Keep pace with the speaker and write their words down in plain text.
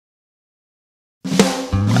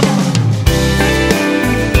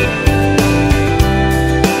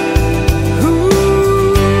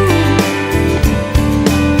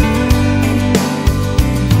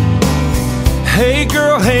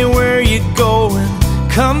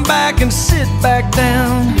come back and sit back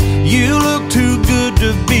down. You look too good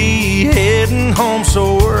to be heading home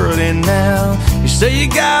so early now. You say you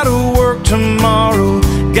gotta work tomorrow,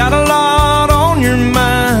 got a lot on your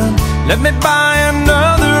mind. Let me buy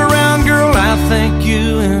another round, girl, I think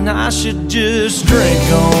you and I should just drink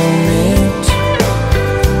on it.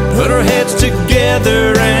 Put our heads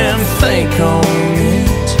together and think on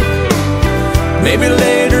it. Maybe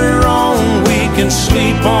later on we can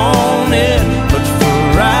sleep on it, but for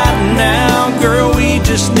right now, girl, we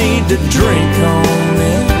just need to drink on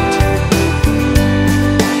it.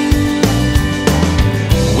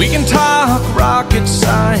 We can talk rocket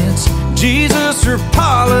science, Jesus or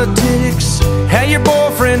politics. How your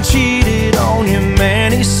boyfriend cheated on you,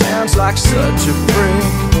 man, he sounds like such a prick.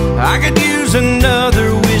 I could use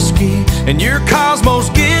another whiskey, and your Cosmo's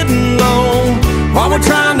getting low. While we're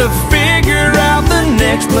trying to figure out the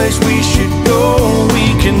next place we should go,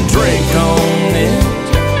 we can drink on it.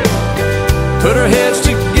 Put our heads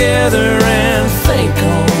together and think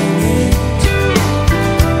on it.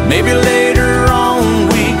 Maybe later on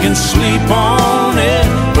we can sleep on it,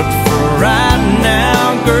 but for right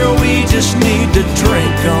now, girl, we just need to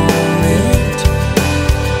drink on it.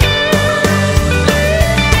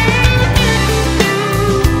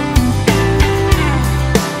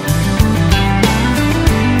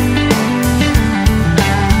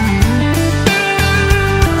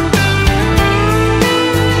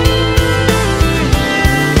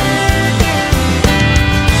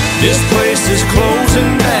 This place is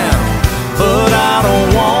closing down, but I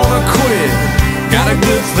don't wanna quit. Got a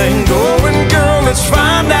good thing going, girl, let's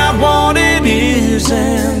find out what it is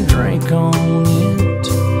and drink on it.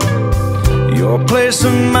 Your place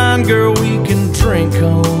or mine, girl, we can drink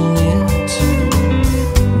on it.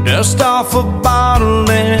 Dust off a bottle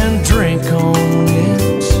and drink on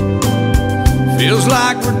it. Feels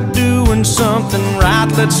like we're doing something right.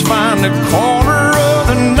 Let's find a corner of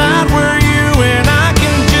the night where you and I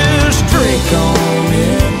drink on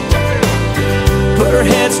it. Put our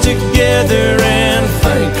heads together and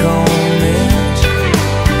think on it.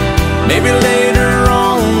 Maybe later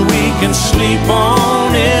on we can sleep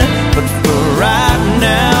on it, but for right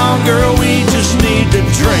now, girl, we just need to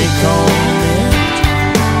drink on it.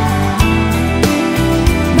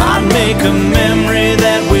 Might make a memory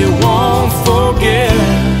that we won't forget.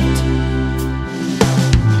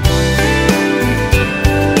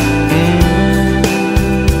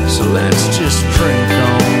 Let's just drink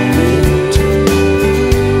on it.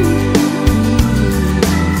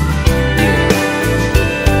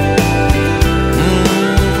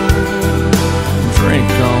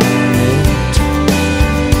 Drink on it.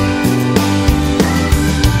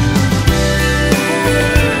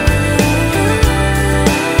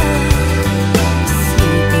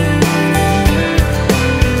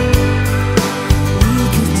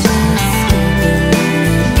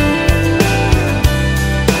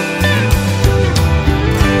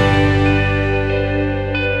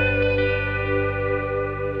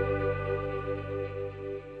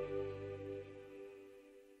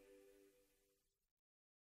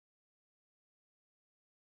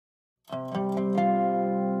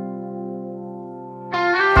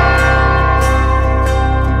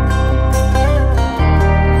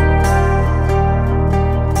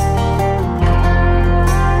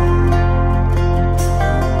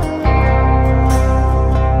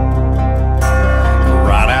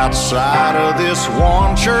 Outside of this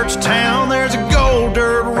one church town, there's a gold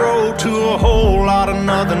dirt road to a whole lot of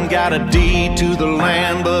nothing. Got a deed to the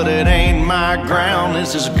land, but it ain't my ground.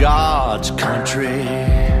 This is God's country.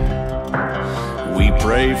 We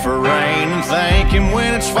pray for rain and thank Him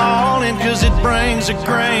when it's falling, 'cause it brings a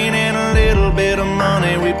grain and a little bit of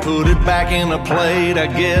money. We put it back in a plate, I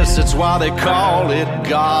guess that's why they call it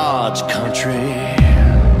God's country.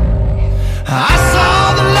 I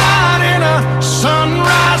saw the light in a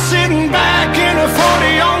sunrise, sitting back in a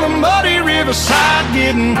 40 on the muddy riverside,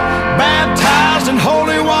 getting baptized in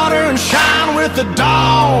holy water and shine with the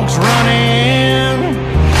dogs running.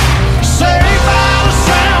 Saved by the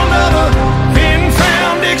sound of a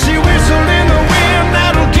pin-found Dixie whistle in the wind,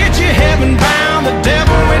 that'll get you heaven bound. The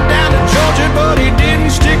devil went down to Georgia, but he didn't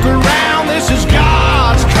stick around. This is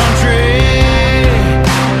God's country.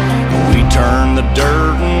 We turn the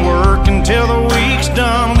dirt and work until the week's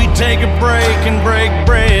done. We take a break and break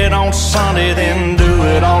bread on Sunday, then do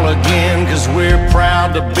it all again, 'cause we're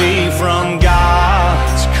proud to be from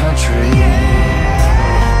God's country.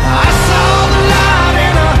 I saw the light in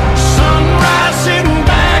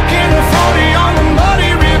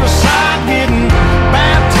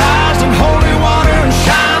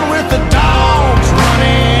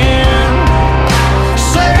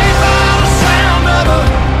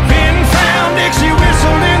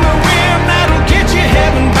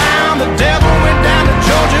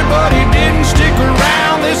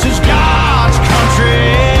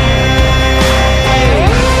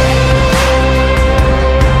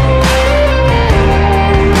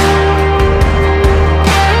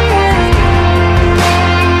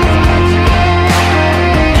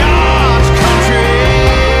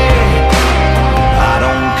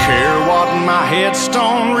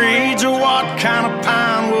kind of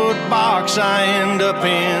pine wood box I end up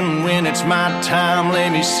in when it's my time. Lay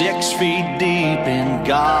me 6 feet deep in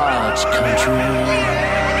God's country.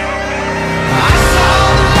 I saw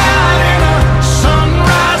the light in a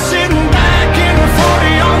sunrise, sitting back in the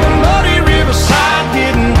 40 on the muddy riverside,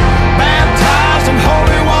 getting baptized in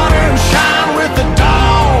holy water and shine with the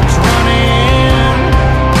dogs running.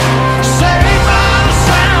 Saved by the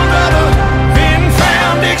sound of a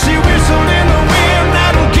wind-found Dixie whistle in the wind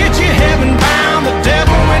that'll get you heaven bound. The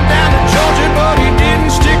devil went down to Georgia, but he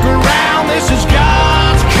didn't stick around. This is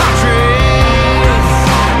God's country.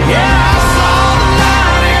 Yeah, I saw the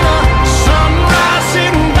light in a sunrise,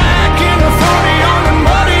 sitting back in the 40 on the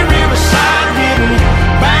muddy riverside, getting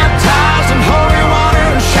baptized in holy water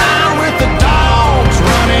and shine with the dogs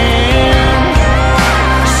running.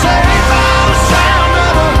 Saved by the sound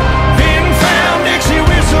of a wind-found Dixie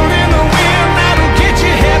whistle in the wind that'll get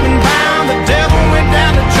you heaven bound. The devil went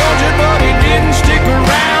down to Georgia, but he didn't stick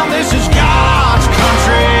around. This is God's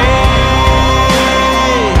country.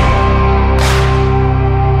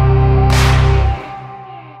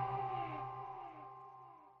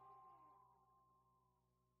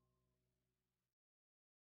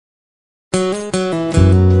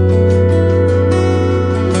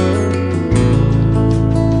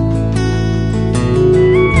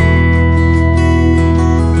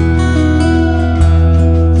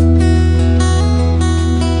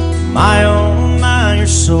 My oh my, you're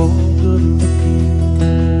so good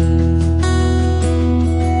looking.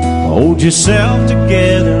 Hold yourself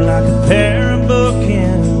together like a pair of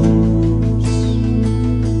bookends.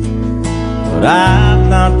 But I've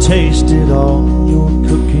not tasted all your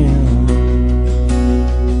cooking.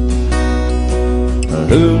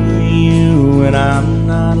 Who are you when I'm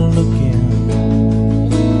not looking?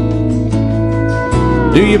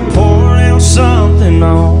 Do you pour out something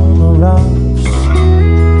on the rocks?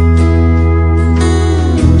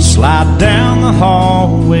 Slide down the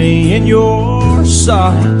hallway in your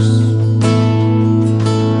socks.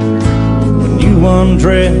 When you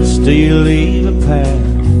undress, do you leave a path?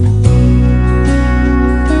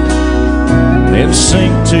 Then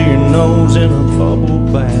sink to your nose in a bubble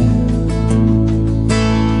bath.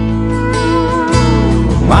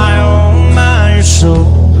 My oh my, you're so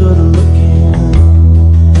good looking.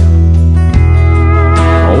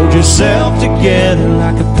 Hold yourself together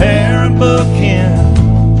like a pair of bookends.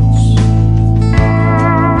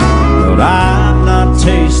 But I've not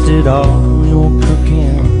tasted all your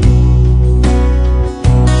cooking.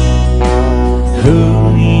 Who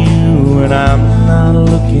are you when I'm not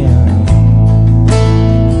looking?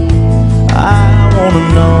 I wanna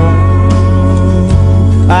know,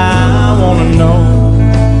 I wanna know,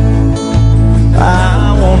 I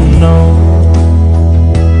wanna know.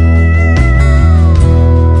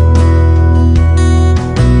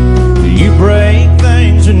 Do you break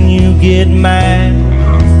things when you get mad?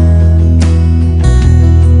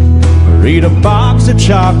 Or eat a box of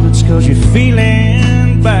chocolates 'cause you're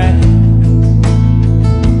feeling bad?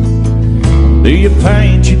 Do you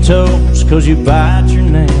paint your toes 'cause you bite your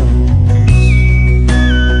nails?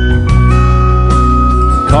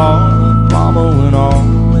 Call up mama when all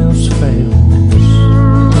else fails.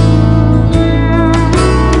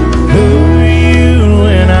 Who are you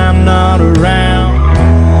when I'm not around?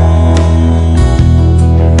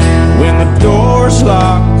 When the door's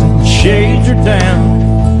locked and the shades are down,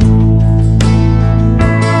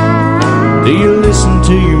 do you listen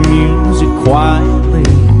to your music quietly?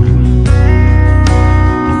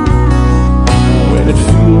 When it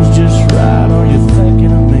feels just right, are you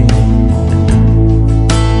thinking of me?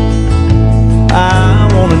 I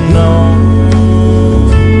wanna know,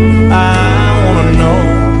 I wanna know,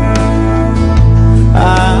 I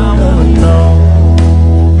wanna know.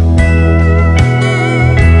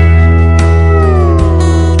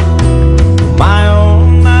 My oh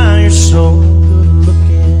my, you're so good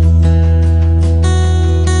looking.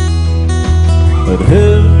 But who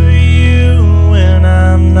are you when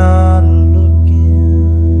I'm not looking?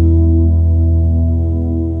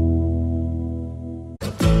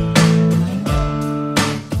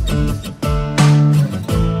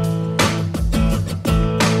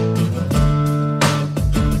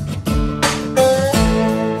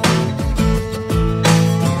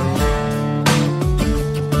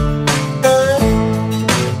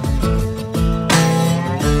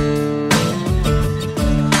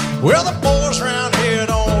 Well, the boys around here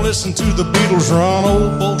don't listen to the Beatles run.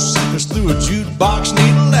 Old folks sing us through a jukebox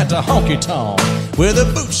needle at the honky-tonk with a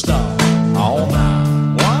boot stomp all night.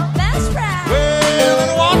 What? That's right. Well,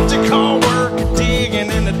 and what they call work,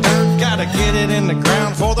 digging in the dirt, gotta get it in the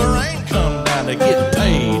ground before the rain come down to get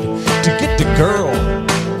paid. To get the girl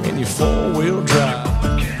in your four-wheel four-wheel drive.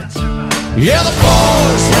 Yeah, the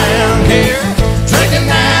boys round here drinking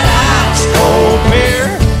that ice cold beer,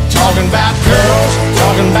 talking about girls,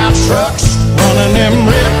 talking about trucks, running them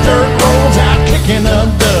red dirt roads out, kicking up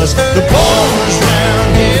dust. The boys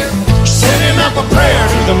round here sending up a prayer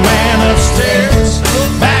to the man upstairs.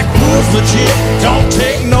 Backwoods legit, don't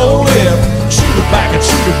take no lip. Shoot her back and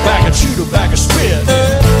shoot her back and shoot her back and spit.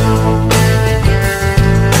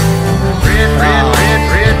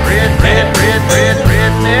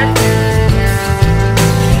 Redneck.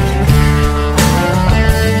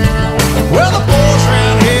 Well, the boys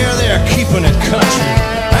around here, they're keeping it country.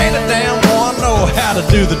 Ain't a damn one know how to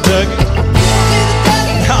do the Dougie.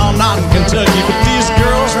 No, not in Kentucky, but these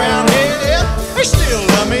girls around here, yeah, they still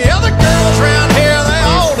love me. Other girls around here, they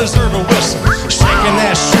all deserve a whistle. Shaking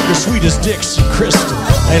that sugar sweet as Dixie Crystal.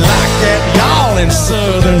 They like that y'allin'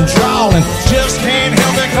 southern drawlin'. Just can't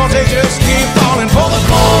help it 'cause they just keep falling for the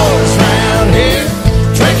boys round here,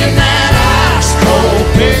 drinking that ice cold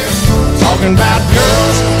beer, talking about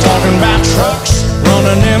girls, talking about trucks,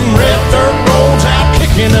 running them red dirt roads out,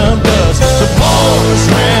 kicking up dust. The boys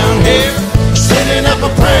round here sending up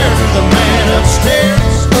a prayer to the man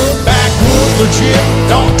upstairs. Backwoods legit,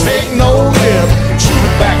 don't take no lip. Shoot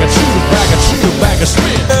it back and shoot it back and shoot it back and spit.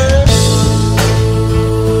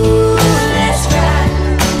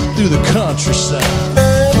 Through the countryside,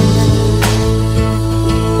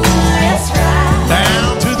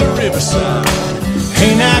 down to the riverside.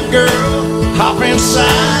 Hey now girl, hop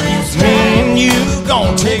inside. Me and you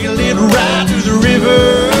gon' take a little ride through the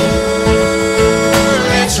river.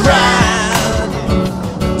 Let's ride.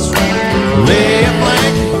 Lay a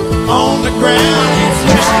blanket on the ground,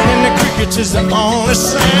 listening to crickets is the only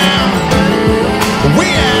sound. We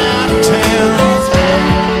out of town.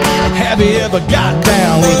 Have you ever got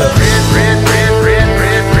down with a redneck?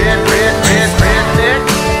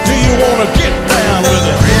 Do you wanna get down with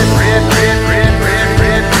a redneck?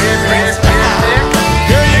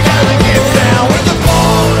 Girl, you gotta get down with the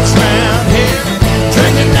boys round here,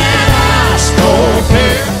 drinking that ice cold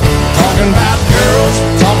beer, talking about girls,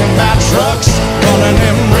 talking about trucks, running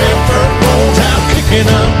them red dirt roads out, kicking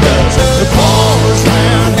up dust. The boys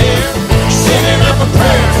round here sending up a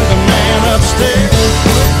prayer to the man upstairs.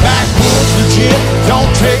 Backwoods legit,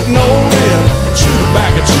 don't take no lip. Shoot it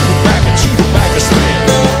back and shoot it back and shoot it back and spit.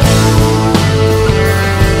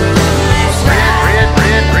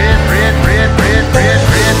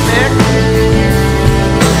 Redneck.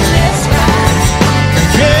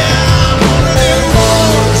 Yeah, I'm one of them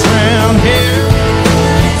boys round here.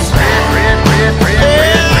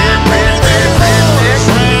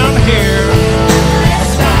 Round here.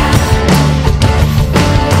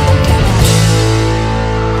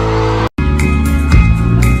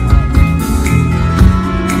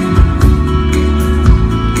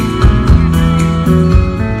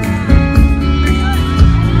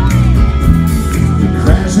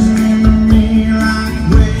 Crashing into me like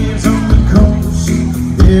waves on the coast.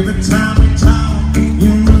 Every time we talk,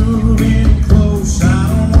 you're moving close. I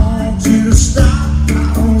don't want you to stop. I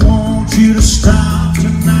don't want you to stop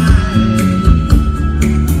tonight.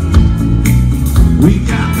 We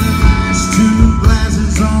got the last two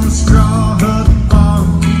glasses on the straw hut bar,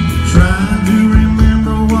 trying to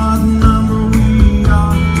remember what number we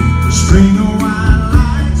are. A string of white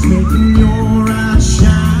lights making your eyes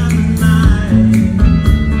shine tonight.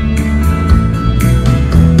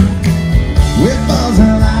 We're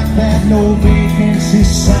buzzing like that no vacancy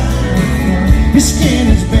sign. Your skin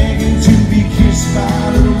is begging to be kissed by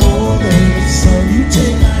a little more than the sun. You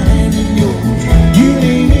take my hand in yours, you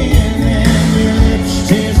lean in, and your lips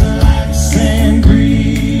taste like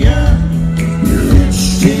sangria. Your lips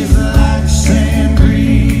taste like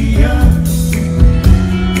sangria.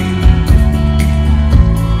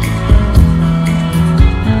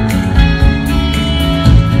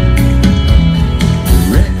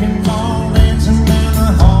 Wrecking ball dancing down the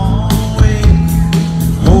hallway,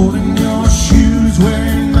 holding your shoes,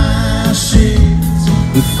 wearing my shades.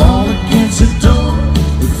 We fall against the door,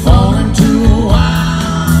 we fall into a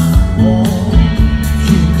wild warm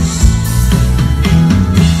kiss.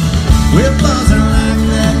 We're buzzing like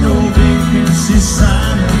that no vacancy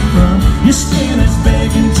sign up front. Your skin is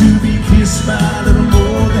begging to be kissed by a little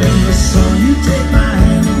more than the sun. You take my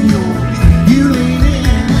hand in yours, you lean in,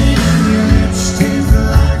 and your lips taste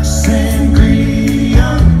like sangria.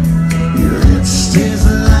 Your lips taste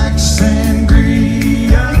like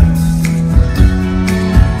sangria.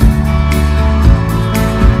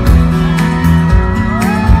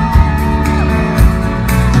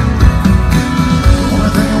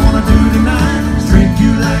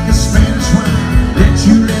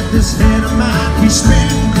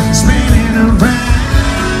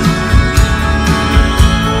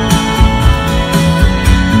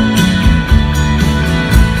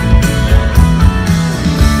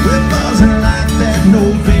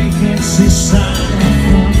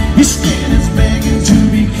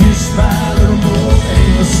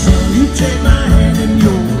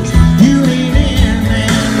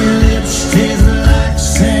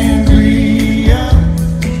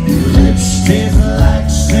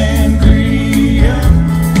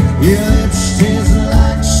 Your lips taste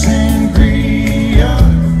like sangria.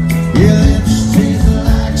 Your lips taste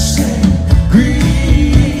like sangria.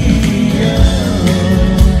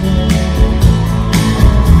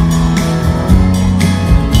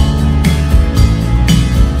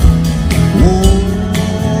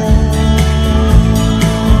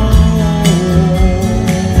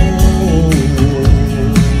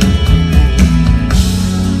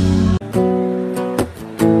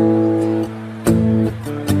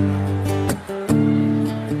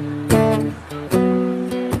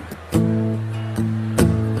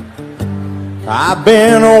 I've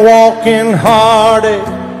been a walking heartache,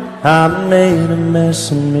 I made a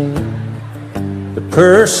mess of me. The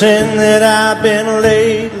person that I've been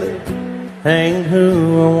lately ain't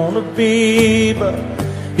who I want to be. But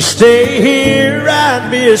you stay here right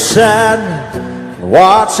beside me and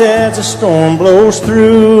watch as the storm blows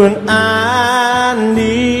through, and I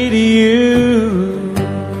need you.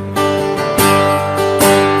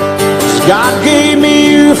 'Cause God gave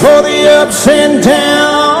me you for the ups and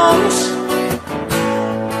downs.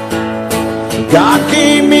 God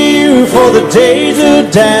gave me you for the days of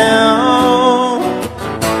down.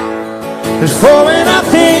 It's for when I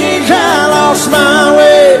think I lost my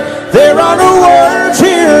way, there are no words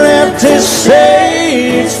here left to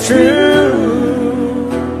say it's true.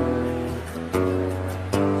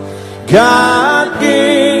 God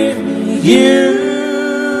gave me you.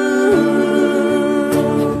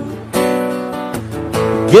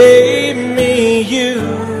 Gave me you.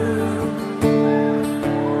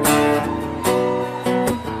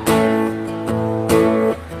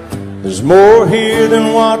 There's more here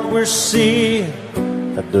than what we're seeing,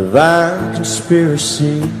 a divine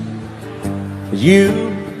conspiracy.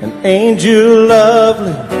 You, an angel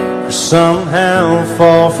lovely, somehow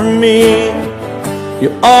fall for me.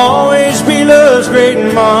 You'll always be love's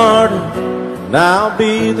great martyr, and I'll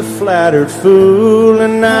be the flattered fool,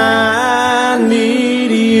 and I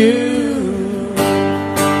need you.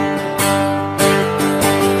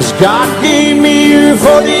 'Cause God gave me you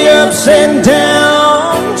for the ups and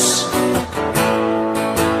downs.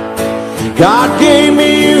 God gave me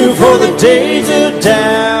you for the days of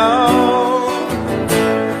down.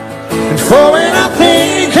 And for when I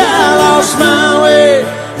think I lost my way,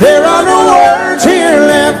 there are no words here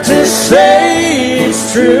left to say it's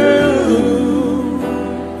true.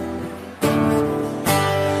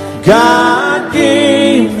 God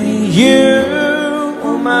gave me you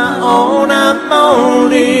on my own. I'm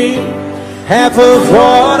only half of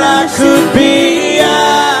what I could be.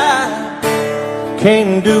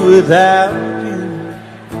 Can't do without you.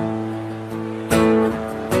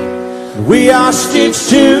 We are stitched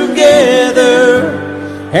together,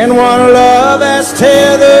 and one love has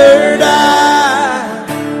tethered. I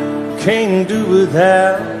can't do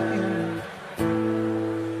without you.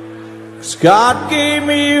 'Cause God gave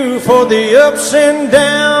me you for the ups and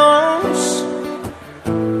downs.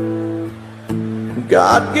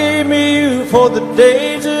 God gave me you for the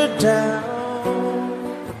days of down.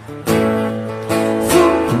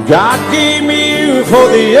 God gave me you for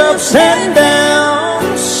the ups and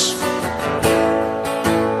downs.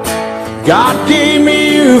 God gave me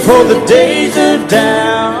you for the days of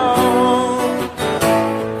down.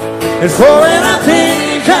 And for when I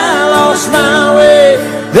think I lost my way,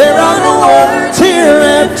 there are no words here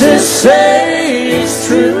left to say it's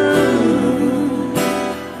true.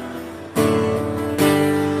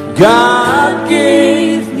 God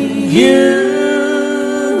gave me you.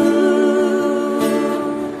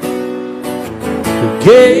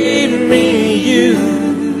 Gave me you.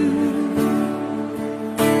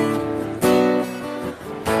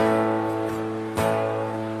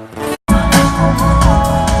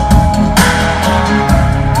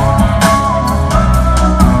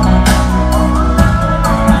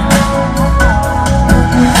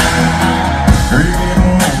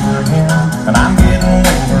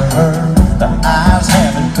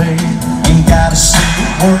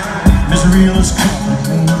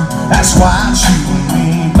 That's why you and me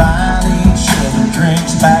buy each other drinks.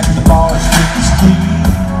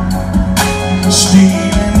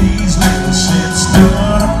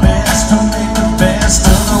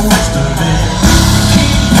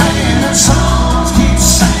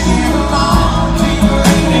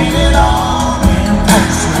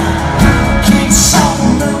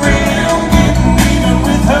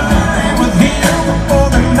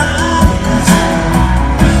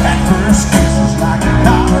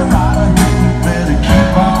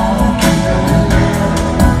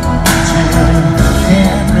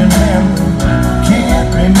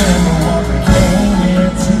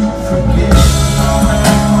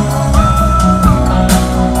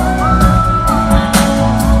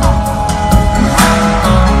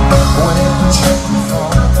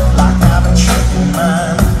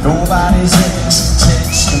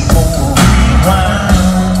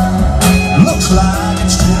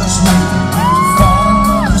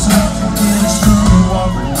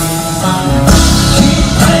 Keep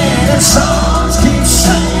playing songs, keep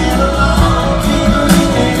singing along, keep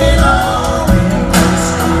leaving it all in place.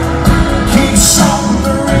 Keep salting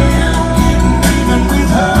the rim, getting even with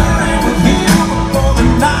her and with him before the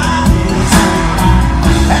night is over.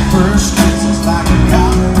 At first kiss is like a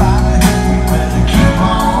copyright, we better keep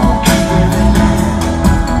on keeping it in.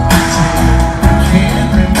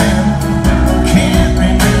 Can't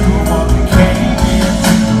remember what we came into.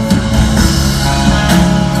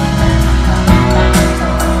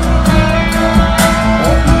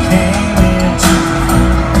 What we came into.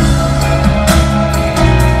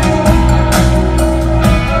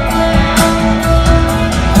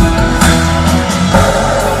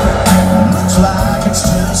 Looks like it's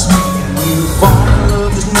just me and you. Fall in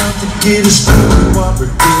love is enough to get us through what we're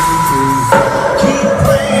getting through. Keep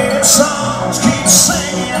playing songs, keep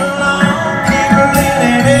singing along, keep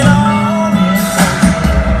living it all in.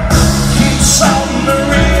 Keep salting the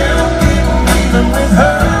rim, getting even with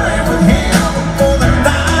her and with him before the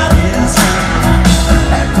night is over.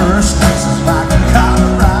 At first this is like a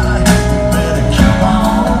copyright, we better keep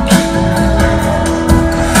on keeping it real.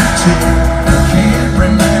 Till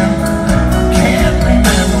can't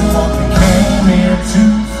remember what we came here to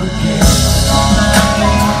forget.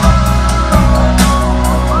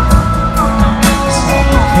 It's what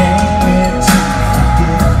we came here to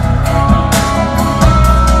forget.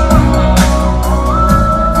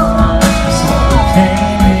 It's what we came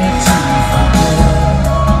here to forget.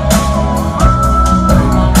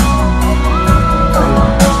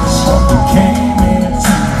 It's what we came here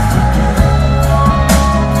to forget.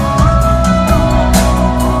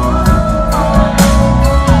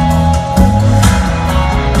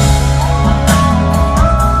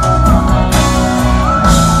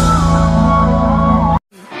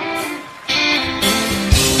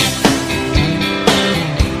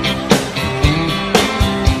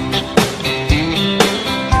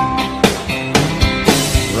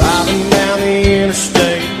 Driving down the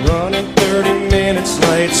interstate, running 30 minutes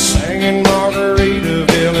late, singing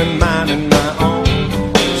Margaritaville and minding my own.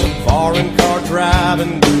 Some foreign car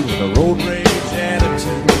driving dude with a road rage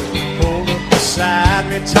attitude pulled up beside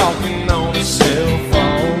me, talking on his cell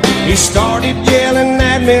phone. He started yelling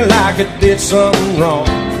at me like I did something wrong.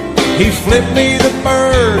 He flipped me the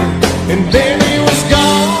bird and then he was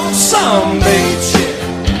gone. Some bitch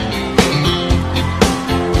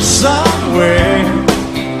somewhere.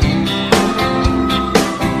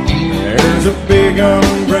 There's a big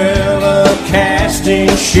umbrella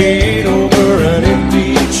casting shade over an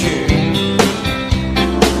empty chair.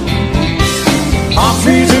 Palm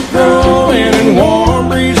trees are growing and warm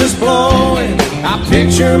breezes blowing. I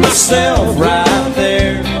picture myself right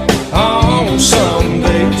there on some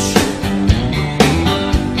beach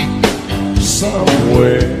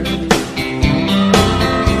somewhere.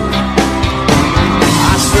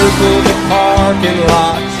 I circled the parking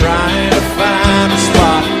lot trying to find a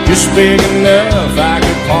spot just big enough I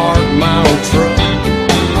could park my own truck.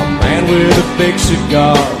 A man with a big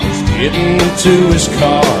cigar was getting into his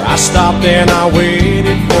car. I stopped and I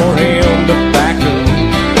waited for him to back up.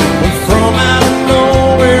 When from out of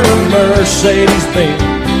nowhere a Mercedes-Benz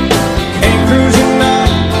came cruising up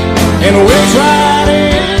and whipped right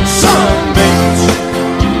in. Some bitch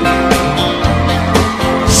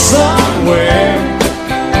somewhere.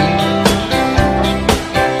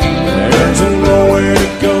 There's nowhere to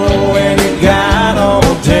go and you got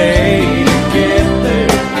all day to get there.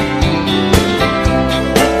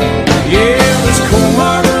 Yeah, there's cool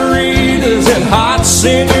margaritas and hot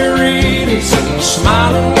senoritas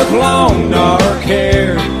smiling with long dark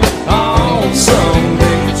hair on some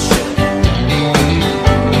beach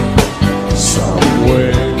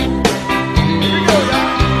somewhere.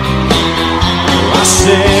 I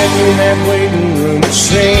sat in that waiting room, it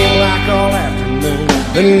seemed like all afternoon.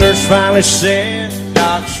 The nurse finally said,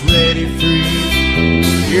 "Doc's ready for you.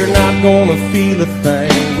 You're not gonna feel a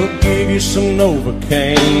thing. We'll give you some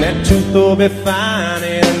Novocaine. That tooth will be fine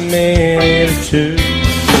in a minute or two."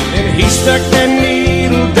 And he stuck that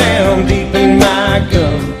needle down deep in my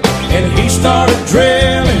gum, and he started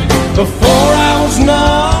drilling before I was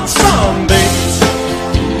numb. Some bitch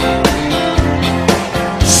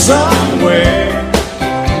somewhere.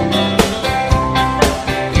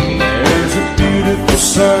 There's a beautiful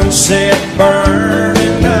sunset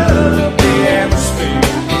burning up the atmosphere.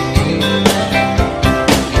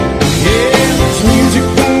 Yeah, there's music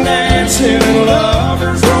and dancing and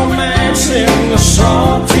lovers romancing the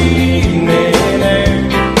salty evening air.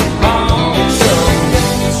 Oh, some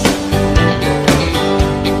bitch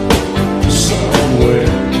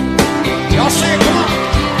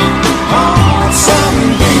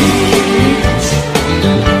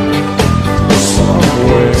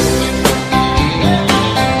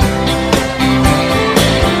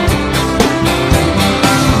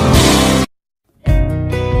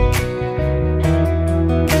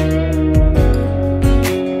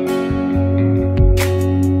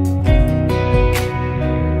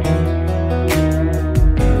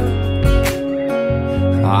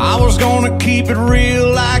keep it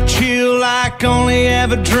real, like chill, like only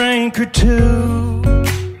have a drink or two.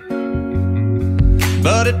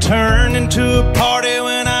 But it turned into a party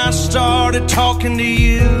when I started talking to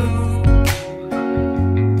you.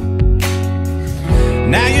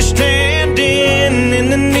 Now you're standing in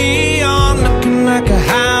the neon, looking like a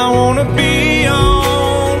high I wanna be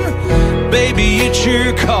on. Baby, it's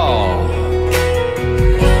your call,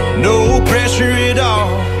 no pressure at all.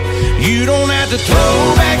 You don't have to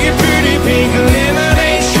throw back your pretty pink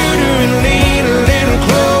lemonade shooter and lean a little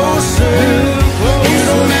closer. You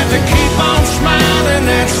don't have to keep on smiling,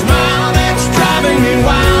 that smile that's driving me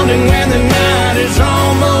wild. And when the night is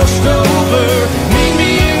almost over, meet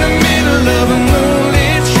me in the middle of a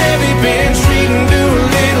moonlit Chevy Benz Street and do a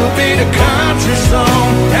little bit of country song,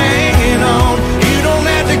 hanging on. You don't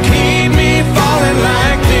have to keep me falling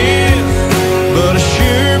like this, but it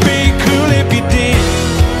sure be cool if you did.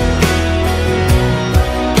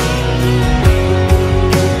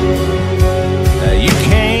 Now you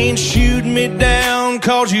can't shoot me down,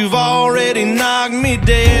 'cause you've already knocked me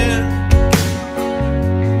dead.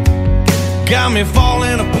 Got me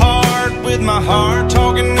falling apart with my heart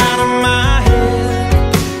talking out of my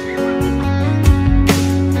head.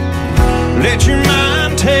 Let your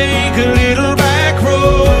mind take a little back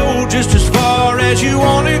road, just as far as you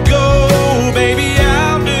want to go. Baby,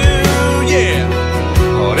 I'll do, yeah,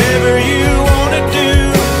 whatever you want to do,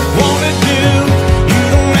 want to do. You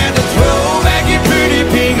don't have to throw back your pretty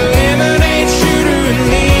pink lemonade shooter and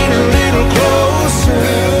lean a little closer.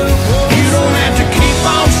 You don't have to keep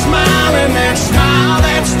on smiling, that smile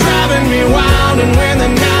that's driving me wild. And when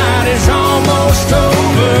the night is almost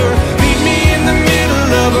over, meet me in the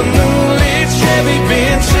middle of a moonlit Chevy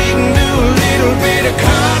Benz Street and do a little bit of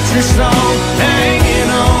country song, hanging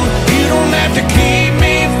on. You don't have to keep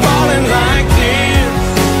me falling like this,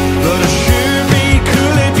 but it sure be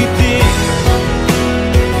cool if you did.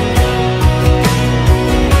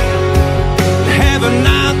 Have a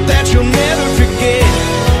night that you'll never forget.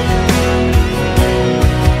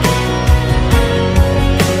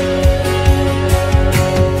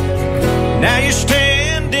 Now you're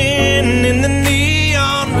standing in the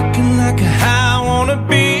neon, looking like a high I wanna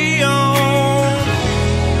be on.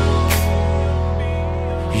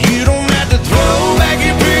 You don't have to throw back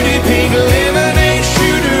your pretty pink lemonade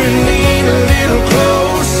shooter and lean a little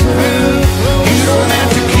closer. You don't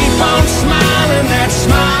have to keep on smiling, that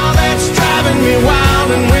smile that's driving me wild.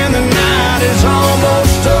 And when the night is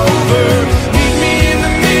almost over, meet me in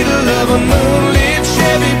the middle of a moonlit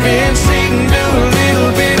Chevy Benz Street and do a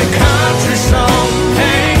little bit of country song,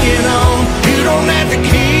 hanging on. You don't have to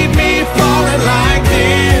keep me falling like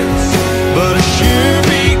this, but it sure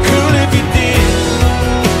be cool if you did.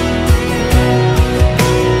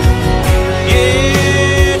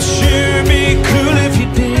 Yeah, it sure be cool if you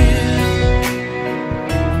did.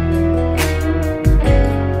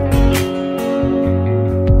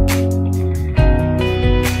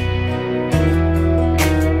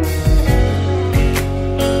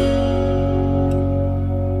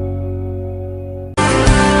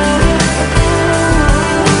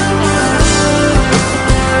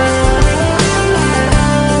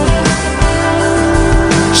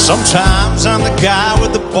 Sometimes I'm the guy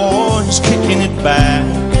with the boys kicking it back,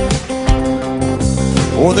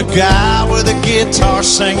 or the guy with a guitar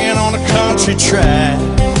singing on a country track.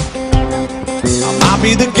 I might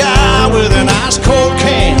be the guy with an ice cold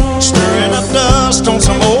can, stirring up dust on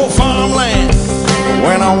some old farmland. But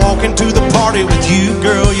when I walk into the party with you,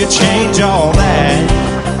 girl, you change all that.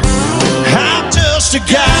 I'm just a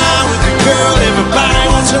guy with a girl everybody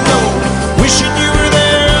wants to know, wishing you were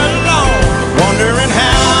there alone, wondering how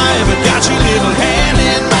got your little hand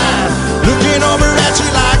in mine, looking over at you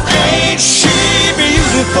like, ain't she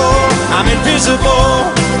beautiful? I'm invisible,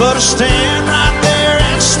 but I stand right there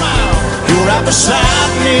and smile. You're right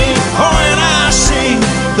beside me, oh, and I see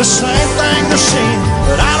the same thing they're seeing.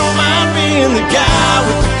 But I don't mind being the guy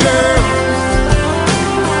with the girl.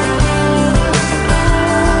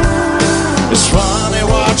 It's funny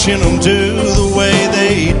watching them do the way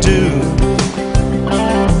they do.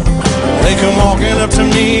 They come walking up to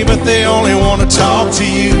me, but they only want to talk to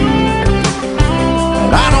you.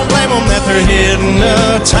 And I don't blame them that they're hitting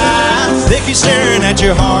the tide. They keep staring at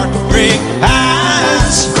your heartbreak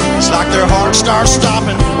eyes. It's like their heart starts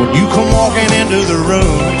stopping when you come walking into the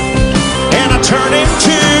room. And I turn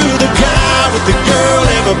into the guy with the girl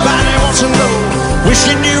everybody wants to know,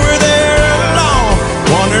 wishing you were there alone,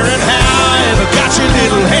 wondering how I ever got your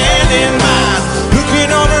little hand in mine,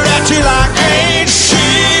 looking over at you like, ain't she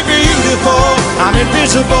beautiful? I'm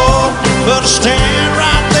invisible, but I stand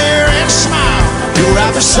right there and smile. You're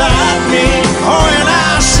right beside me, oh, and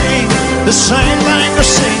I see the the same thing to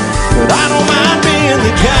see, but I don't mind being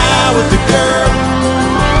the guy with the girl.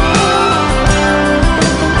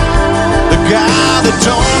 The guy that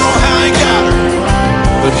don't know how he got her,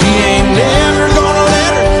 but he ain't never gonna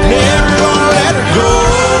let her, never gonna let her go.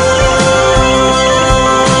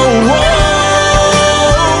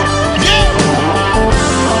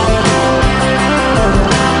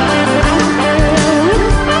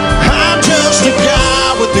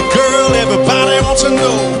 The girl everybody wants to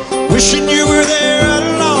know, wishing you were there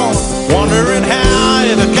alone, wondering how I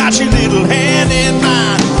ever got your little hand in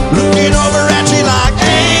mine, looking over at you like,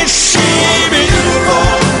 ain't she beautiful?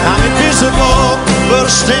 I'm invisible, but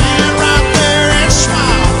I stand right there and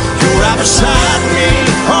smile. You're right beside me,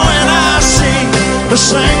 oh, and I see the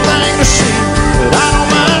same thing to see, but I don't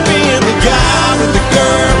mind being the guy with the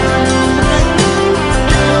girl.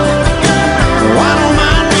 Oh, I don't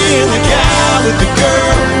mind being the guy with the girl.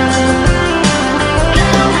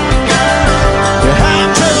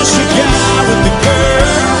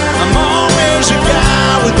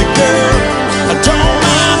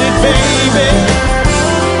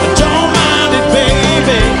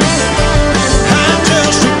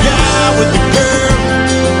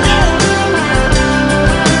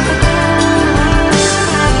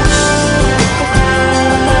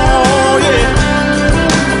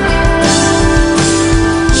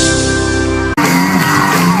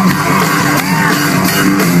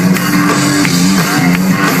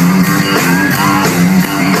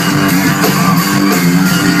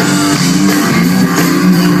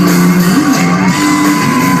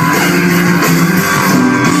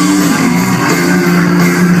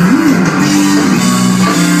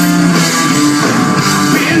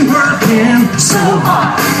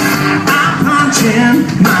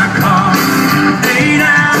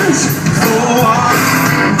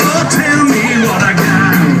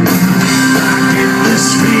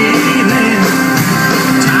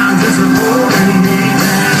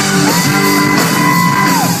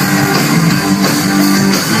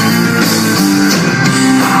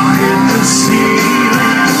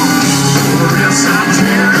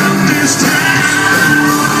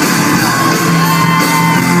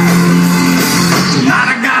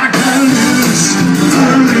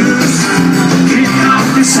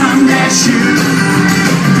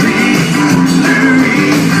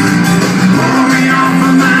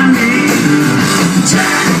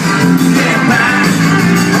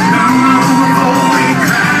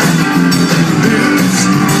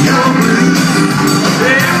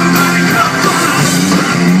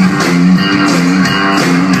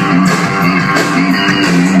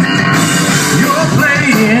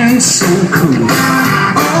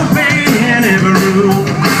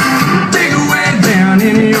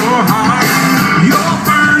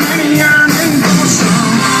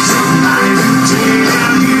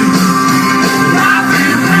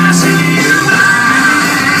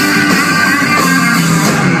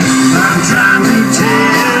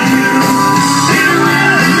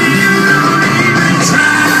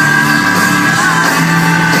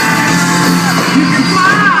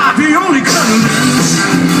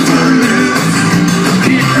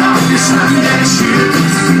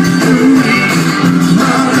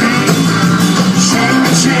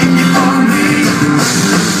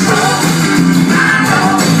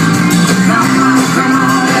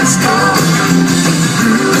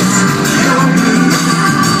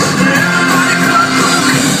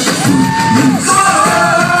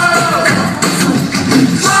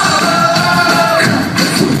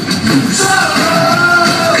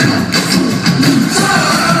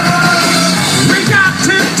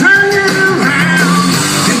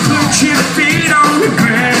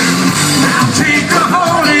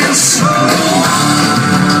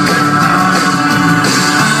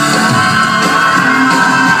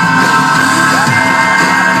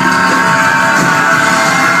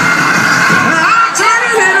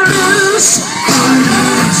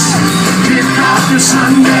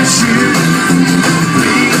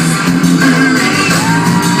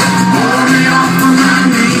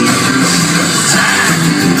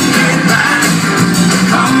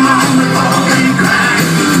 Come on before we crack.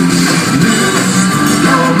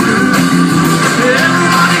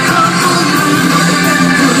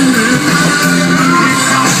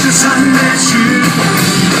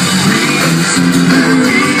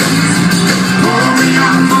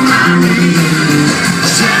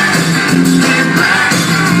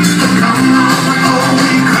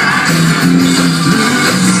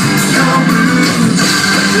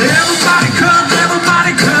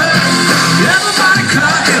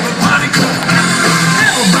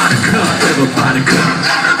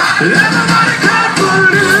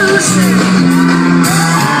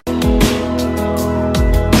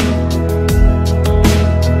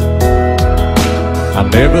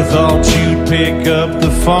 Never thought you'd pick up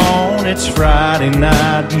the phone. It's Friday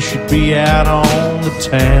night, you should be out on the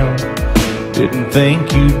town. Didn't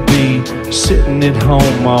think you'd be sitting at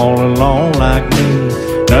home all alone like me.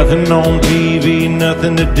 Nothing on TV,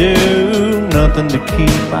 nothing to do, nothing to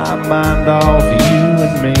keep my mind off you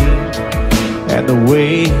and me. And the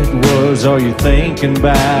way it was, are you thinking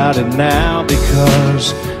about it now?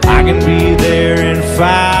 Because I can be there in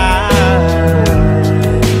 5.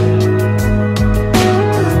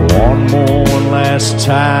 One more, one last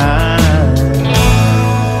time.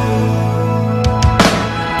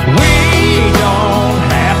 We don't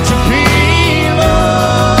have to be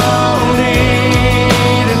lonely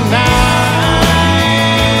tonight.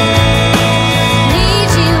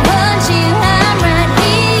 Need you, want you, I'm right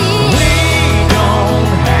here. We don't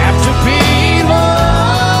have to be lonely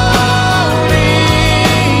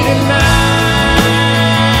tonight.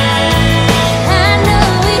 I know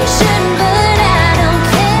we shouldn't, but I don't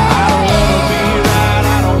care. I don't wanna be right,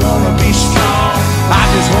 I don't wanna be strong. I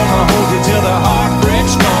just wanna hold you till the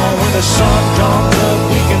heartbreak's gone. When the sun comes up,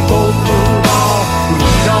 we can both move on.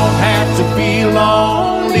 We don't have to be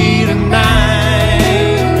lonely tonight.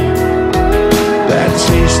 That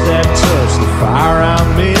taste, that touch, the fire I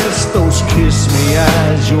miss, those kiss me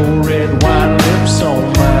eyes, your red wine lips on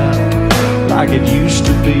mine, like it used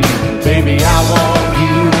to be. Baby, I want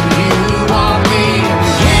you, you want me, and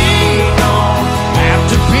we don't have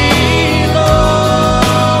to be lonely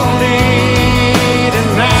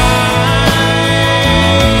tonight.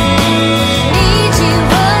 Need you,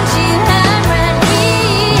 want you, I'm right here.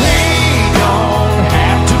 We don't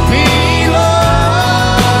have to be lonely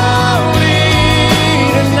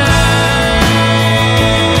tonight.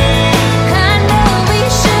 I know we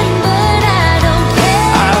shouldn't, but I don't care.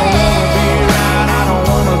 I don't wanna be right, I don't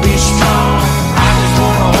wanna be strong. I just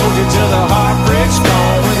wanna hold you till the heartbreak's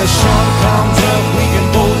gone. When the sun comes up, we can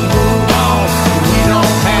both move on. We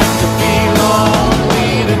don't have to be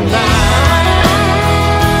lonely tonight.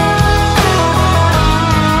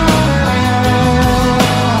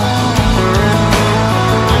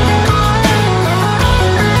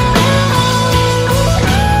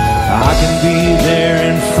 I can be there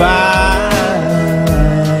in 5.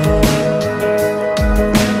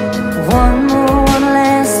 One more, one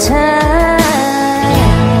last time.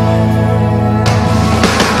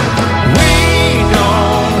 We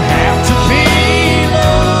don't have to be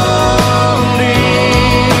lonely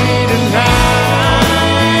tonight.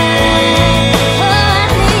 Oh, I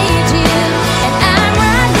need you, and I'm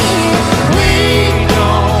right here. We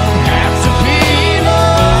don't have to be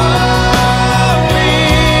lonely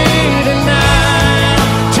tonight.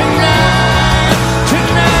 Tonight,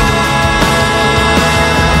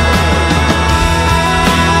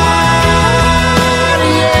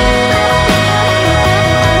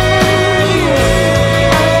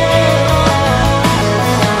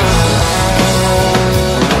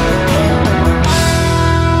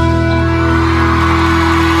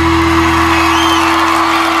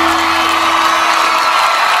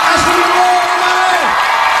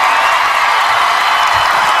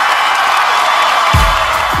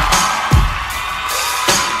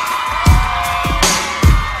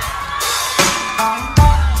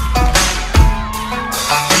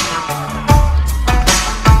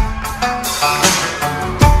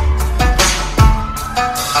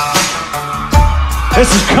 this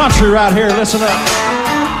is country right here. Listen up.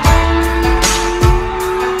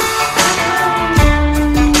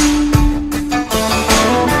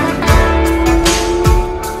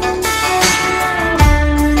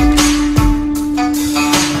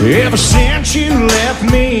 Ever since you left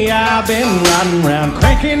me, I've been riding around,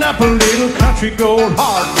 cranking up a little country gold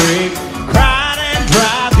heartbreak, crying and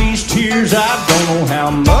dry these tears. I don't know how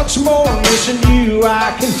much more missing you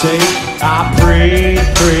I can take. I pray,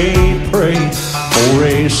 pray, pray for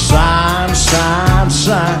a sign, sign,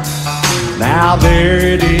 sign. Now there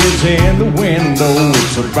it is in the window.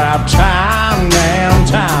 It's about time, now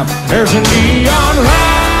time. There's a neon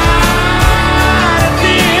light at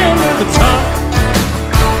the end of the tunnel.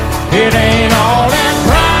 It ain't all that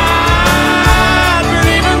bright, but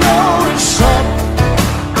even though it's subtle,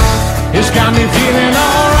 it's got me feeling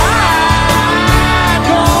alright.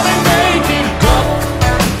 Gonna make it double.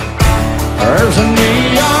 There's a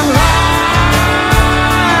neon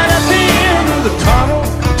light at the end of the tunnel,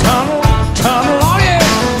 tunnel, tunnel, oh yeah.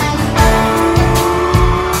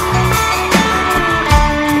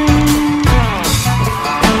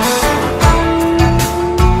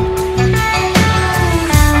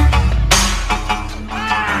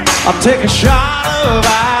 I'll take a shot of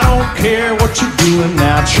I don't care what you're doing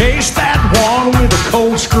now. Chase that one with a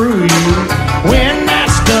cold screw you. When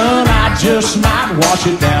that's done, I just might wash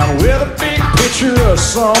it down with a big picture of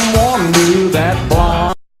someone new, that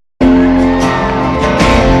blonde.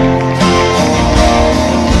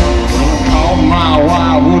 Caught my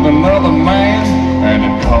wife with another man, and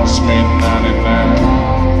it cost me 99.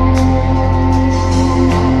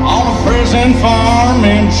 On a prison farm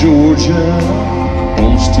in Georgia,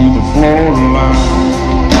 close to the Florida line.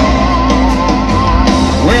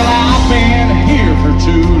 Well, I've been here for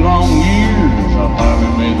 2 long years. I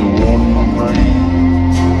finally made the water my brain.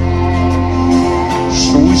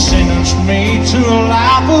 So he sentenced me to a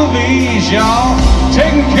life of ease, y'all,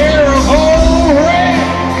 taking care of old Red.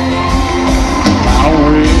 Now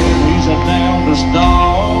Red, he's a damnedest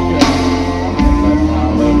dog.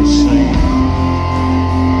 I'll ever see.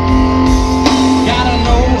 Got a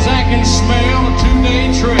nose that can smell a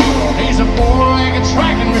 2-day trail. He's a 4-legged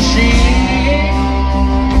tracking machine.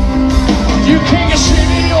 You can't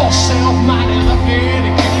see yourself, mighty lucky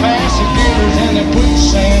to get past the gears and the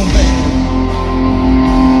quicksand bed.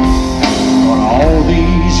 But all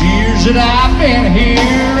these years that I've been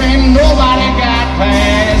here, ain't nobody got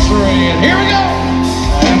past Red. Here we go!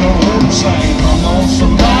 And the words say, come on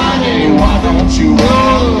somebody, why don't you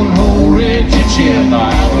run? Hold Red, get you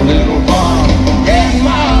have a little fun. Get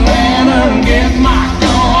my lantern, get my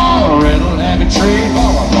gun. Red'll have a tree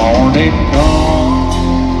for the morning come.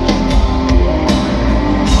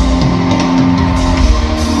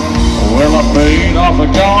 Well, I paid off a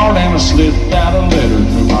guard and I slipped out a letter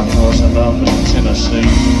to my cousin up in Tennessee.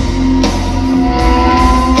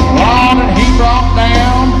 Lord, and he brought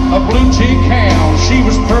down a blue tick hound. She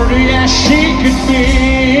was pretty as she could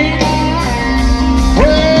be.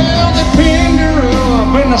 Well, they pinned her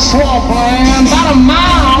up in the swampland about a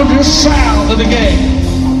mile just south of the gate.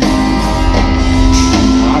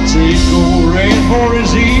 I take old Red for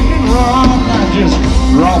his evening run. I just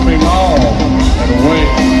drop him off and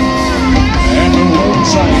wait. And the road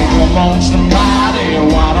sang, come on somebody,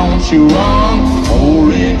 why don't you run? Oh,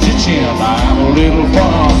 lift your chin, have a little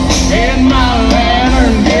fun. Get my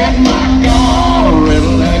lantern, get my gun.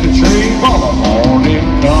 Riddle like a tree for the morning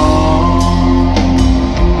come.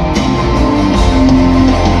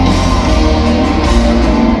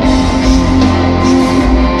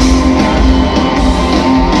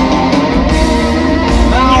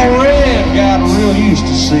 Now Red got real used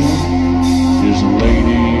to seeing his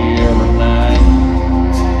lady every night.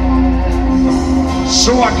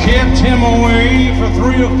 So I kept him away for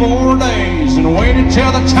 3 or 4 days and waited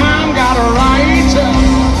till the time got right.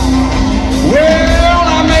 Well,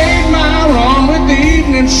 I made my run with the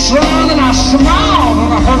evening sun, and I smiled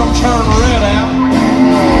when I heard him turn Red out.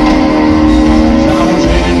 I was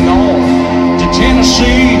heading north to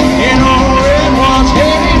Tennessee, and old Red was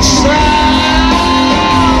headed south.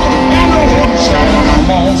 And the wood said, come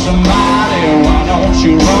on somebody, why don't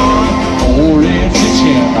you run? Oh, Red, your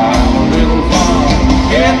chin, have a little fun.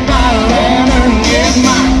 Get my lantern, get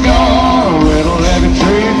my gun. Riddle every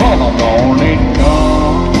tree for the morning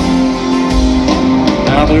come.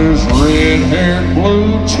 Now there's red-haired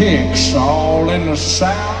blue ticks all in the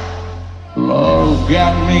south. Love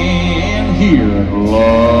got me in here,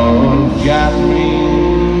 love got me.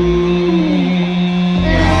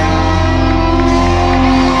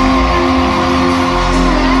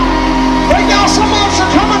 Thank y'all so much for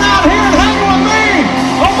coming out here and hanging with me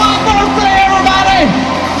on my birthday, everybody.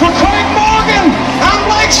 For Craig Morgan, I'm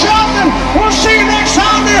Blake Shelton. We'll see you next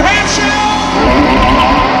time, New Hampshire.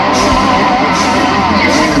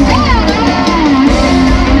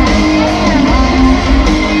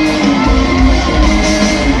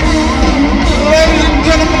 Ladies and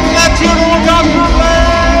gentlemen, let's hear the one Dr. Blake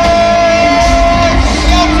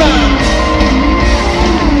Shelton.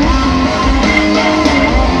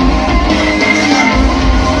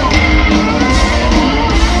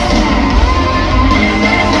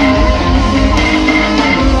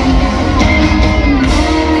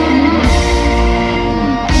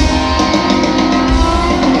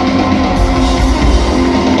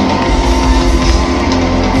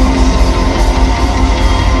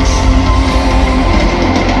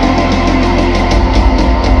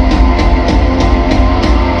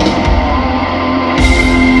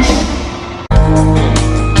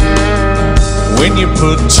 When you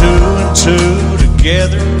put 2 and 2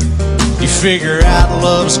 together, you figure out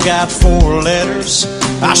love's got 4 letters.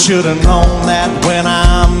 I should have known that when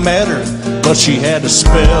I met her, but she had to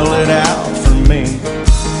spell it out for me.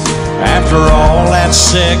 After all that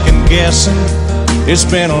second guessing, it's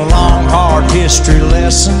been a long, hard history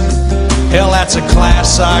lesson. Hell, that's a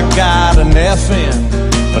class I got an F in,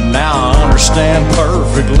 but now I understand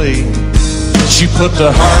perfectly. She put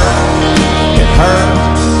the her in her,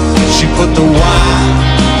 she put the Y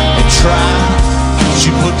in try. She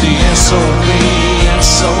put the SOB in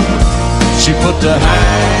sober. She put the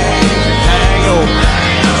hangover.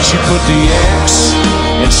 She put the X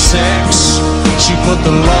in sex. She put the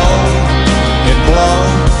low in blow.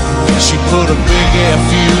 She put a big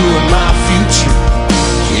FU in my future.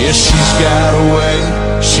 Yeah, she's got a way.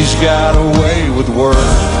 She's got a way with words.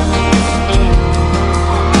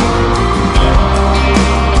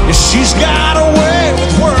 Yeah, she's got a way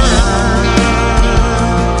with words.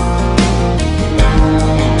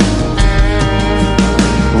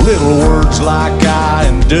 Little words like I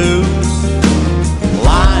and do,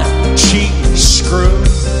 lie, cheat, screw.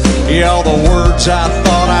 Yeah, all the words I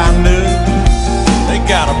thought I knew, they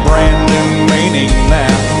got a brand new meaning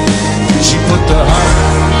now. She put the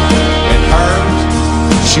hurt in hurt.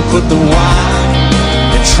 She put the why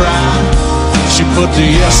in try. She put the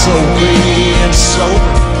SOB in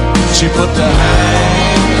sober. She put the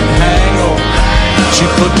hangover. She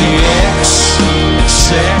put the X in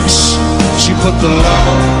sex. She put the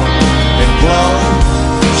low in blow.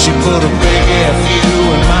 She put a big FU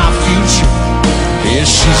in my future. Yeah,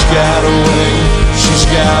 she's got a way. She's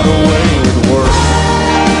got a way with words.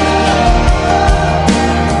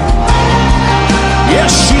 Yeah,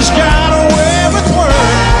 she's got a way with words.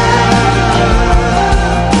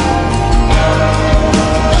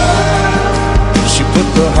 She put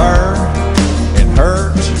the her in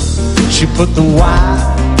hurt. She put the why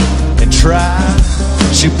in try.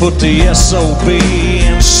 She put the SOB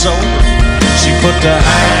in sober. She put the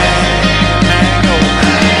hangover.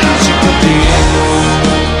 She put the F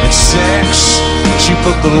in sex. She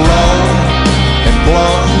put the low in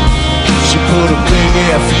blow. She put a big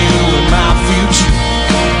FU in my future.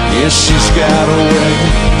 Yeah, she's got a way.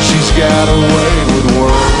 She's got a way with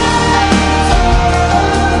words.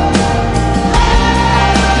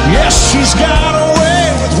 Yes, she's got a way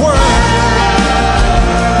with words.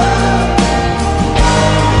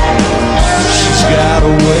 She's got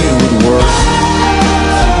a way with words.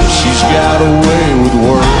 She's got a way with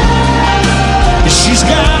words. She's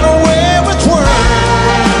got a way with words.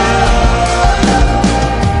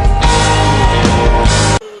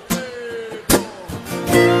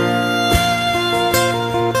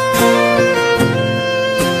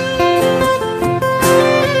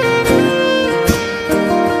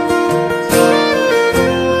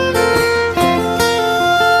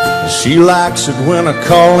 She likes it when I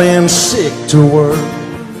call in sick to work.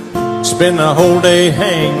 Spend the whole day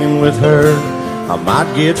hanging with her. I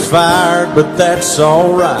might get fired, but that's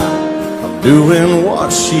alright. I'm doing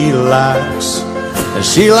what she likes. And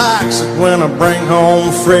she likes it when I bring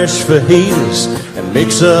home fresh fajitas and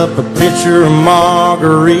mix up a pitcher of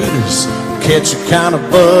margaritas. Catch a kind of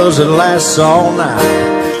buzz that lasts all night.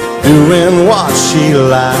 Doing what she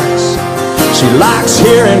likes. She likes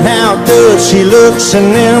hearing how good she looks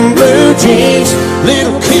in them blue jeans.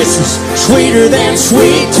 Little kisses, sweeter than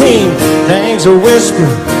sweet tea. Things are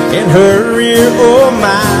whispering in her ear, oh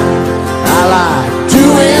my. I like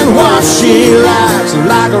doing what she likes.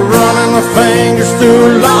 Like running my fingers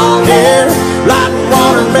through long hair. Lighting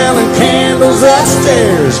watermelon candles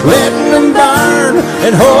upstairs. Letting them burn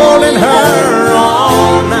and holding her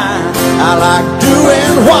all night. I like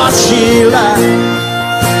doing what she likes.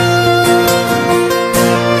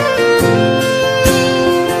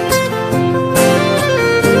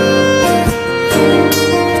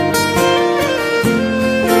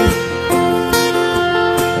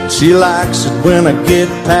 She likes it when I get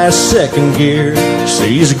past second gear.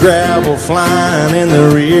 Sees gravel flying in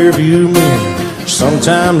the rear view mirror.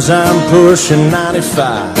 Sometimes I'm pushing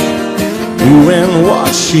 95, doing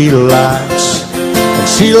what she likes. And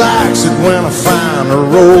she likes it when I find a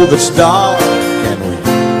road that's dark and we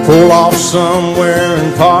pull off somewhere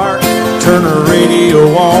and park. Turn the radio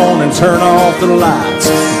on and turn off the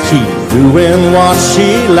lights. Keep doing what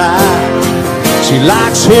she likes. She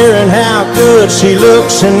likes hearing how good she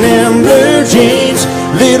looks in them blue jeans.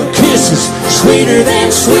 Little kisses, sweeter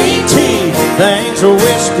than sweet tea. Things are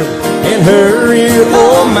whispered in her ear,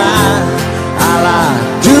 oh my. I like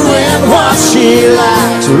doing what she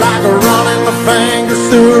likes. Like running my fingers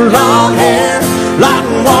through long hair.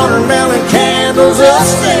 Lighting watermelon candles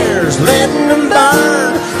upstairs. Letting them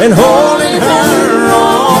burn and holding her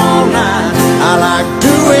all night. I like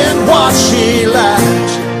doing what she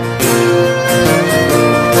likes.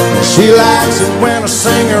 She likes it when I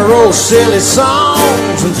sing her old silly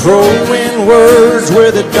songs and throw in words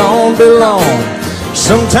where they don't belong.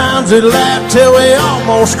 Sometimes we laugh till we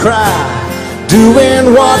almost cry,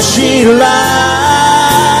 doing what she likes.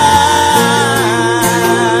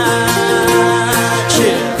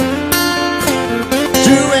 Yeah.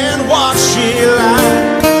 Doing what she likes.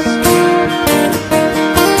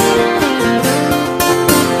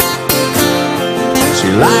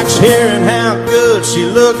 likes hearing how good she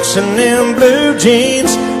looks in them blue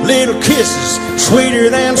jeans. Little kisses sweeter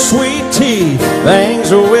than sweet tea.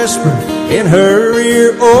 Things are whispered in her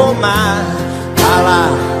ear, oh my. I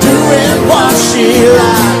like doing what she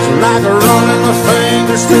likes, like running my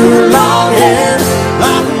fingers through her long hair,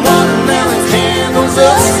 lighting watermelon candles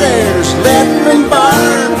upstairs, letting them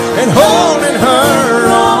burn and holding her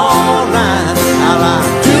all night. I like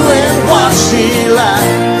doing what she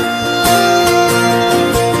likes.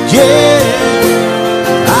 Yeah,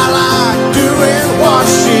 I like doing what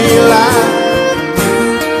she likes.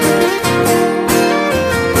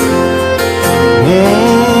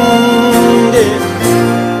 Yeah.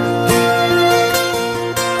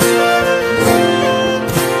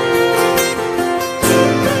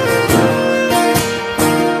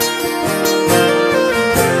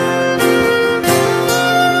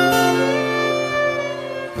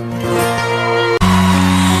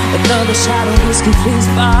 Another shot of whiskey, please,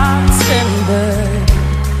 bartender.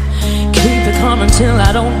 Keep it coming till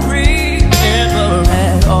I don't remember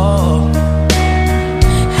at all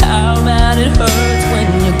how bad it hurts when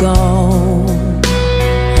you're gone.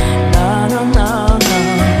 No, no, no, no.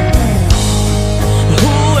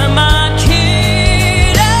 Who am I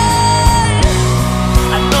kidding?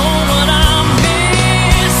 I know what I'm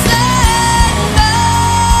missing.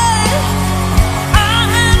 I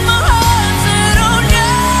had my heart set on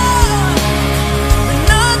you, and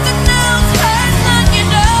nothing else hurts like you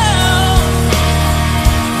do.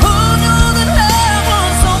 Who knew that love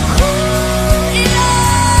was so cruel?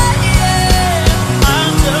 Yeah, yeah.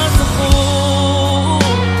 I'm just a fool.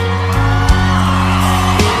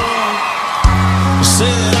 You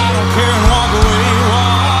say that I don't care and walk away,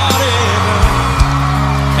 whatever.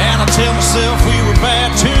 And I tell myself we were bad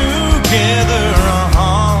together,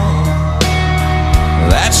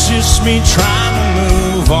 That's just me trying to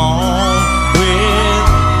move on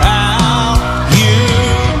without you.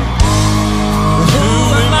 Who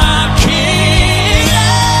am I kidding?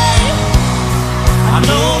 I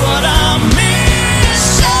know what I'm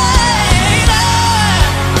missing.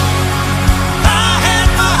 I had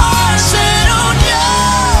my heart set on you,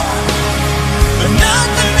 but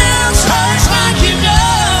nothing else hurts like you do.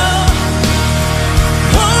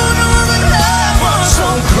 Who knew that love was so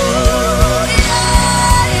cruel?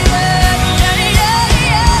 Yeah, yeah, yeah,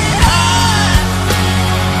 yeah.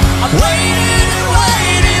 I've waited and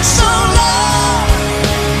waited so long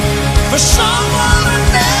for someone to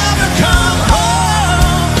never come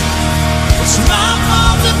home. It's my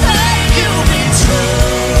fault to think you'll be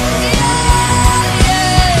true. Yeah,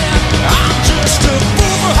 yeah. I'm just a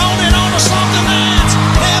fool for holding on to something that's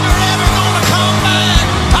never ever gonna come back.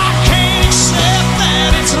 I can't accept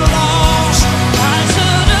that it's lost. I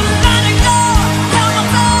should have let it go, held my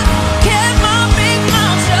breath, kept my big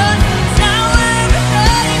mouth shut. Now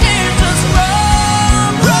everything is just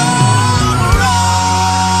wrong, wrong, wrong.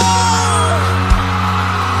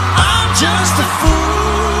 I'm just a fool.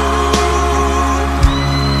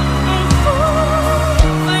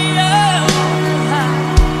 For you,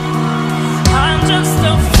 I'm just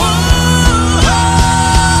a fool.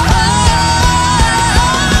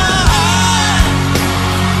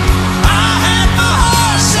 I had my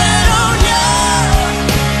heart set on you,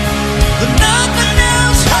 but nothing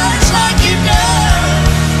else hurts like you do.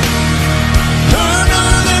 Who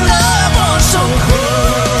knew that love was so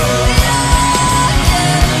cruel?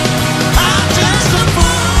 I'm just a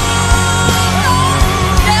fool.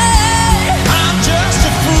 I'm just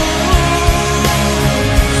a fool.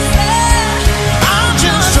 I'm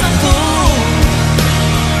just a fool.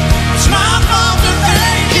 It's my fault to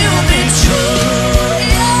think you'll be true.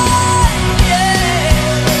 Yeah.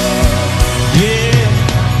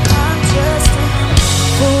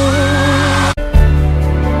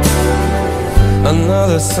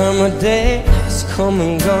 Another summer day has come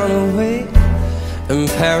and gone away, in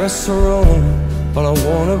Paris or Rome, but I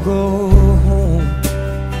wanna go home.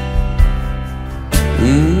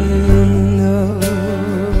 No.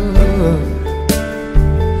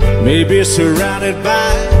 Maybe surrounded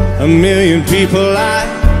by a million people, I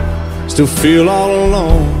still feel all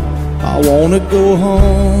alone. I wanna go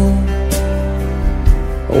home.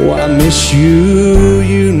 Oh, I miss you,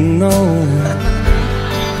 you know.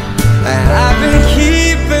 I've been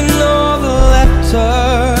keeping all the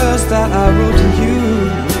letters that I wrote to you,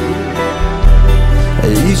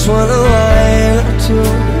 each one a line or two.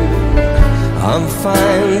 I'm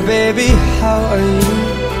fine, baby, how are you?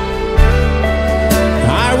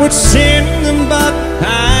 I would send them, but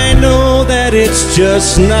I know that it's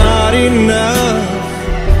just not enough.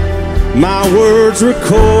 My words were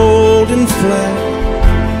cold and flat,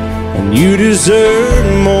 and you deserve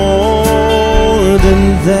more than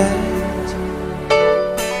that.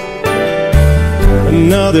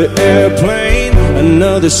 Another airplane,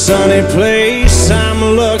 another sunny place. I'm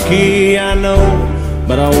lucky, I know,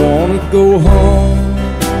 but I wanna go home.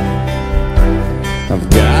 I've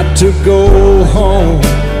got to go home.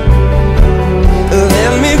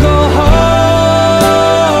 Let me go home,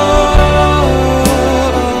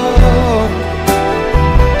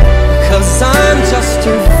 'cause I'm just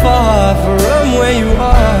too far from where you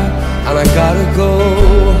are, and I gotta go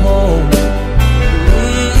home.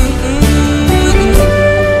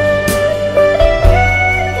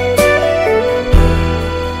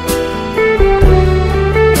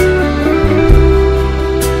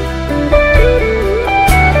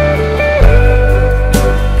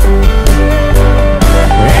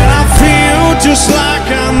 Just like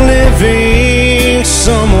I'm living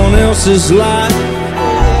someone else's life.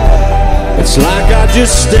 It's like I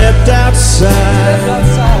just stepped outside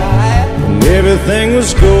and everything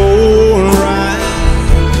was going right.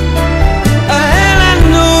 And I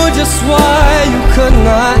know just why you could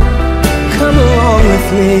not come along with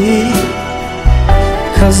me,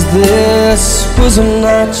 'cause this was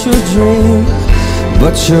not your dream,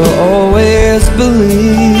 but you always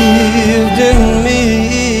believed in me.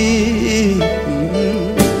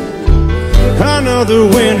 Another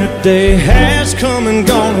winter day has come and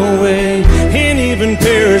gone away, and even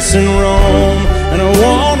Paris and Rome, and I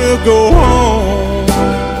wanna go home.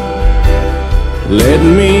 Let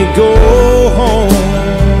me go home.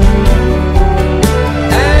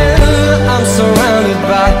 And I'm surrounded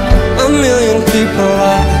by a million people.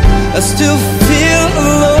 I still feel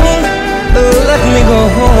alone. Let me go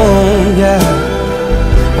home, yeah.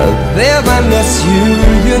 Babe, I miss you,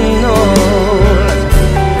 you know.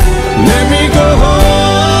 Let me go home.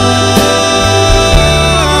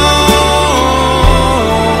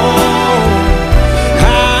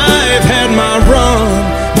 I've had my run,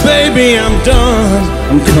 baby, I'm done.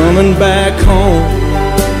 I'm coming back home.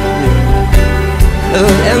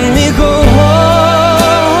 Let me go home,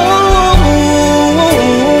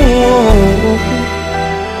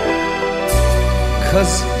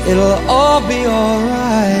 'cause it'll all be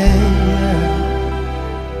alright.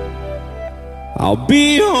 I'll be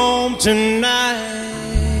home tonight.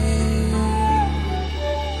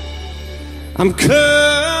 I'm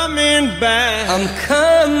coming back. I'm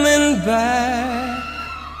coming back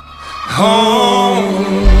home.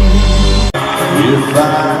 If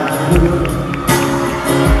I could,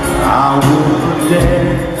 I would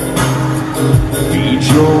dare beat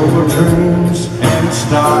your dreams and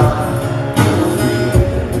start.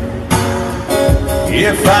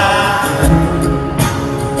 If I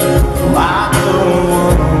like the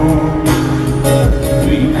one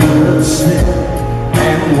we could sit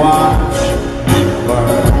and watch it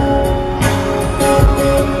burn.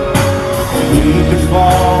 We could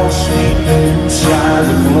fall asleep inside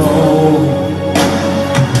the glow.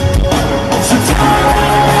 So tell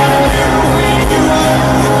me when you're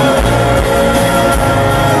over.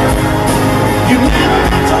 You never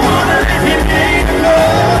have to wonder if you need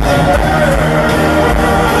another.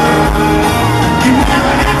 You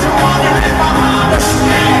never have to wonder if I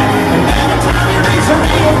understand. And every time you need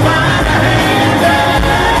something, you'll find a hand out.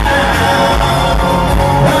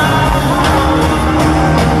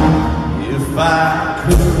 If I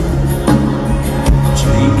could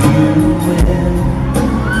take you in,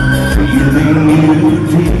 feeling you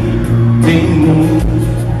deep beneath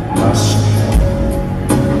my skin,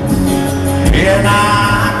 and I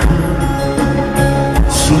could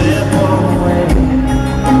slip away,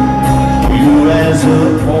 you as a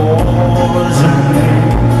poison in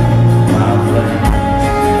my veins.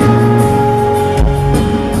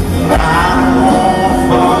 I won't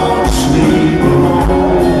fall asleep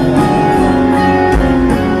alone,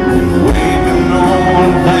 waking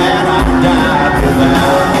knowing that I died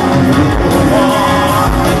without you.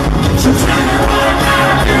 So tell me what I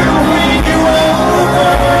do when you're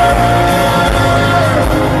over.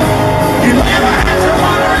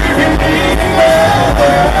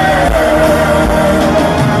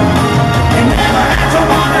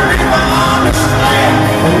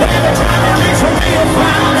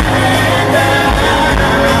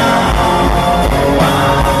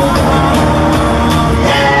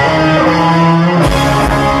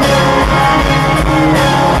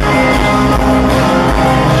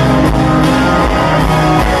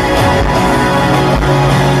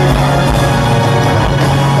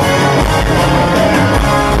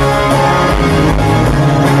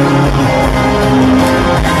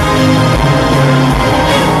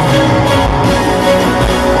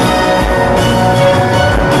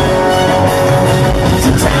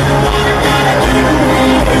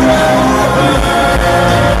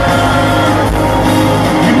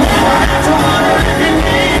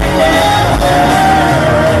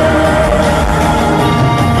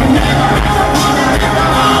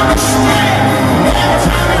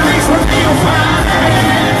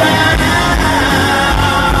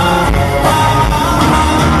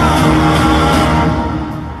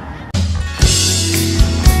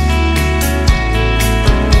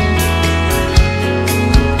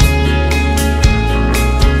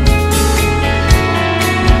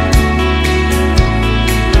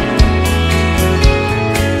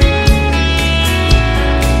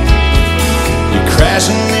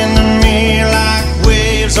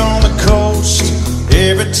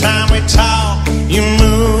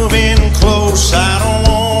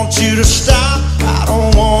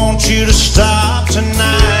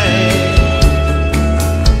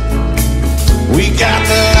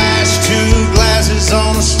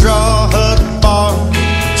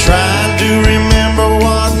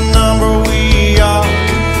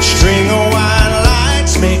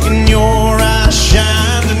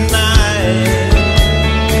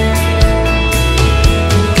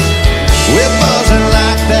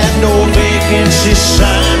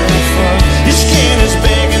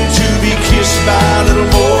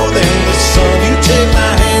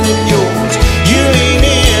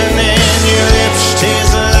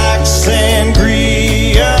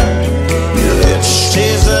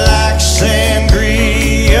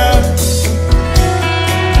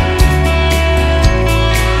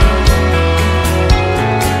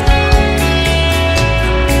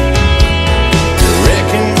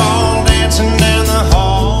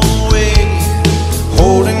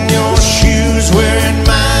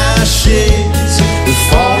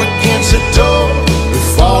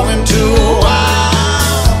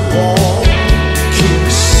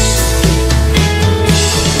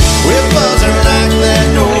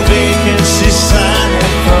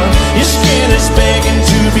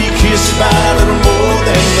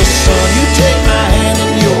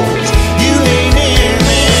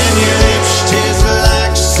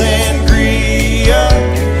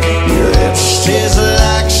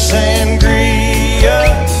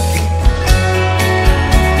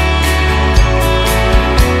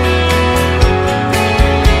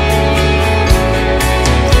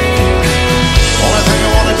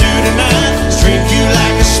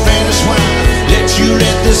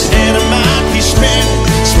 his head might be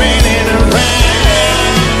spinning around.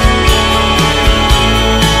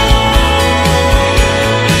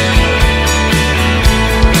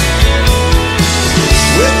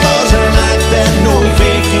 With buzzer like that, no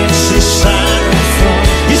vacancy sign in front.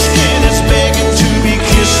 Your skin is begging to be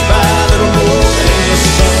kissed by a little more than the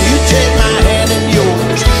sun. You take my hand in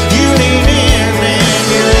yours, you lean in, and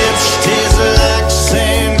your lips taste like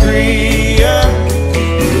sangria.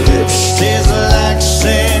 Your lips taste like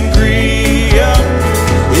sangria.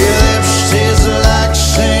 Your lips taste like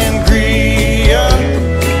sangria.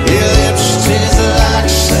 Your lips taste like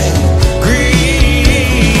sangria.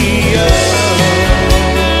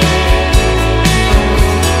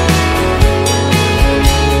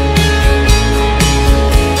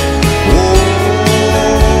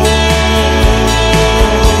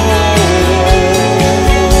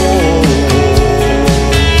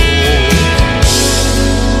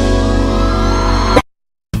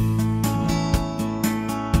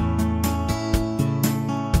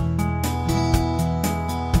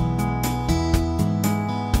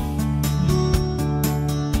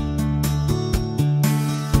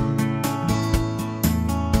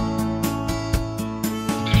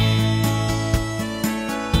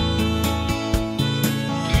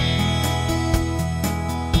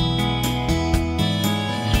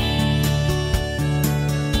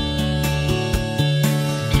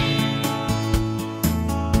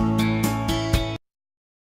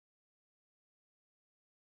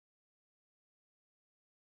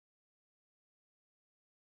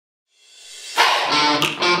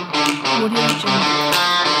 Audio Jungle.